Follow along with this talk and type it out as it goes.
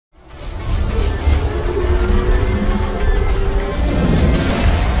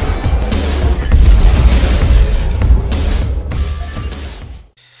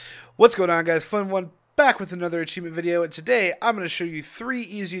What's going on, guys? Fun One back with another achievement video, and today I'm going to show you 3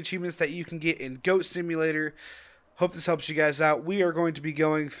 easy achievements that you can get in Goat Simulator. Hope this helps you guys out. We are going to be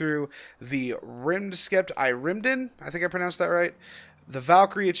going through the Rimskept Rimden, I think I pronounced that right, the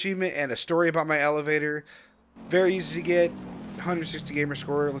Valkyrie achievement, and a story about my elevator. Very easy to get, 160 gamer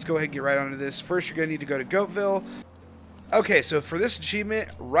score. Let's go ahead and get right onto this. First, you're going to need to go to Goatville. Okay, so for this achievement,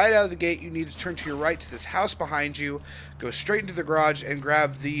 right out of the gate, you need to turn to your right to this house behind you, go straight into the garage, and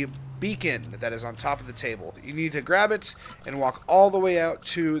grab the beacon that is on top of the table. You need to grab it and walk all the way out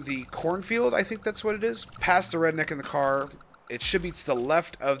to the cornfield, I think that's what it is. Past the redneck in the car, it should be to the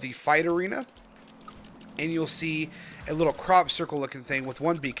left of the fight arena, and you'll see a little crop circle looking thing with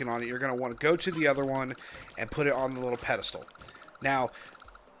one beacon on it. You're going to want to go to the other one and put it on the little pedestal. Now,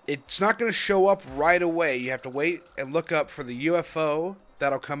 it's not going to show up right away. You have to wait and look up for the UFO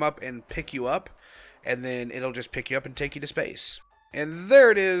that'll come up and pick you up, and then it'll just pick you up and take you to space. And there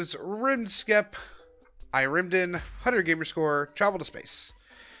it is, Rimskept Rimden, 100 gamer score, travel to space.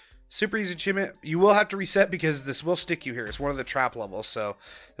 Super easy achievement. You will have to reset because this will stick you here. It's one of the trap levels, so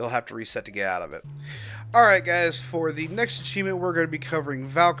you'll have to reset to get out of it. Alright guys, for the next achievement we're going to be covering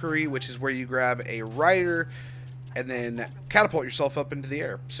Valkyrie, which is where you grab a rider and then catapult yourself up into the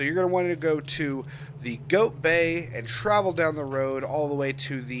air. So you're going to want to go to the Goat Bay and travel down the road all the way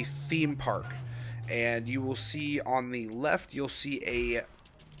to the theme park. And you will see on the left, you'll see a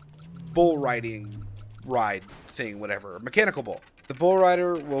bull riding ride thing, whatever, a mechanical bull. The bull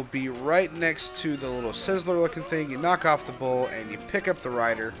rider will be right next to the little sizzler looking thing. You knock off the bull and you pick up the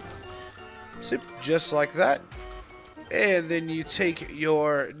rider. So just like that. And then you take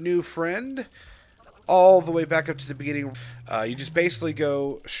your new friend all the way back up to the beginning. You just basically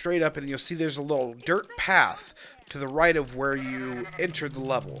go straight up and you'll see there's a little dirt path to the right of where you entered the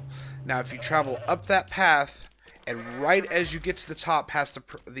level. Now if you travel up that path and right as you get to the top past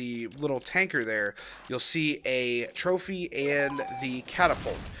the little tanker there, you'll see a trophy and the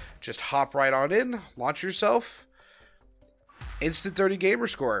catapult. Just hop right on in, launch yourself, instant 30 gamer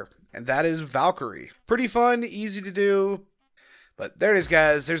score, and that is Valkyrie. Pretty fun, easy to do, but there it is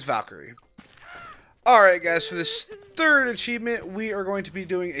guys, there's Valkyrie. Alright guys, for this third achievement, we are going to be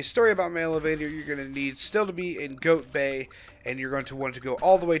doing a story about my elevator. You're going to need still to be in Goat Bay, and you're going to want to go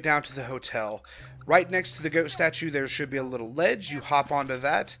all the way down to the hotel. Right next to the goat statue, there should be a little ledge. You hop onto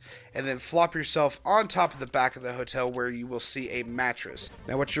that, and then flop yourself on top of the back of the hotel where you will see a mattress.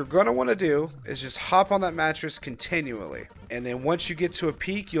 Now what you're going to want to do is just hop on that mattress continually. And then once you get to a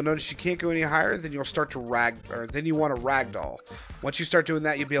peak, you'll notice you can't go any higher, then you'll start to then you want to ragdoll. Once you start doing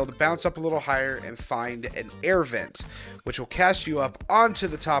that, you'll be able to bounce up a little higher and find an air vent, which will cast you up onto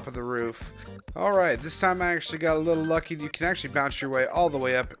the top of the roof. Alright, this time I actually got a little lucky. You can actually bounce your way all the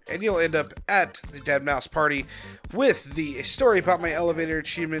way up, and you'll end up at the Dead Mouse Party with the story about my elevator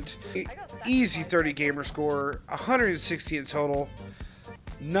achievement. Easy 30 gamer score, 160 in total.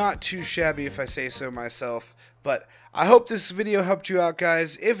 Not too shabby if I say so myself, but I hope this video helped you out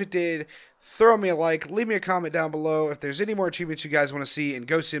guys. If it did, throw me a like, leave me a comment down below. If there's any more achievements you guys want to see in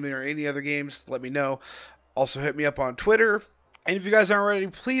Goat Simulator or any other games, let me know. Also hit me up on Twitter. And if you guys aren't already,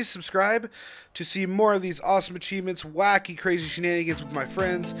 please subscribe to see more of these awesome achievements, wacky, crazy shenanigans with my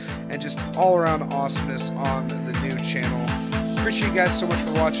friends, and just all-around awesomeness on the new channel. Appreciate you guys so much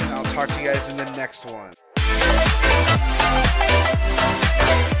for watching. I'll talk to you guys in the next one.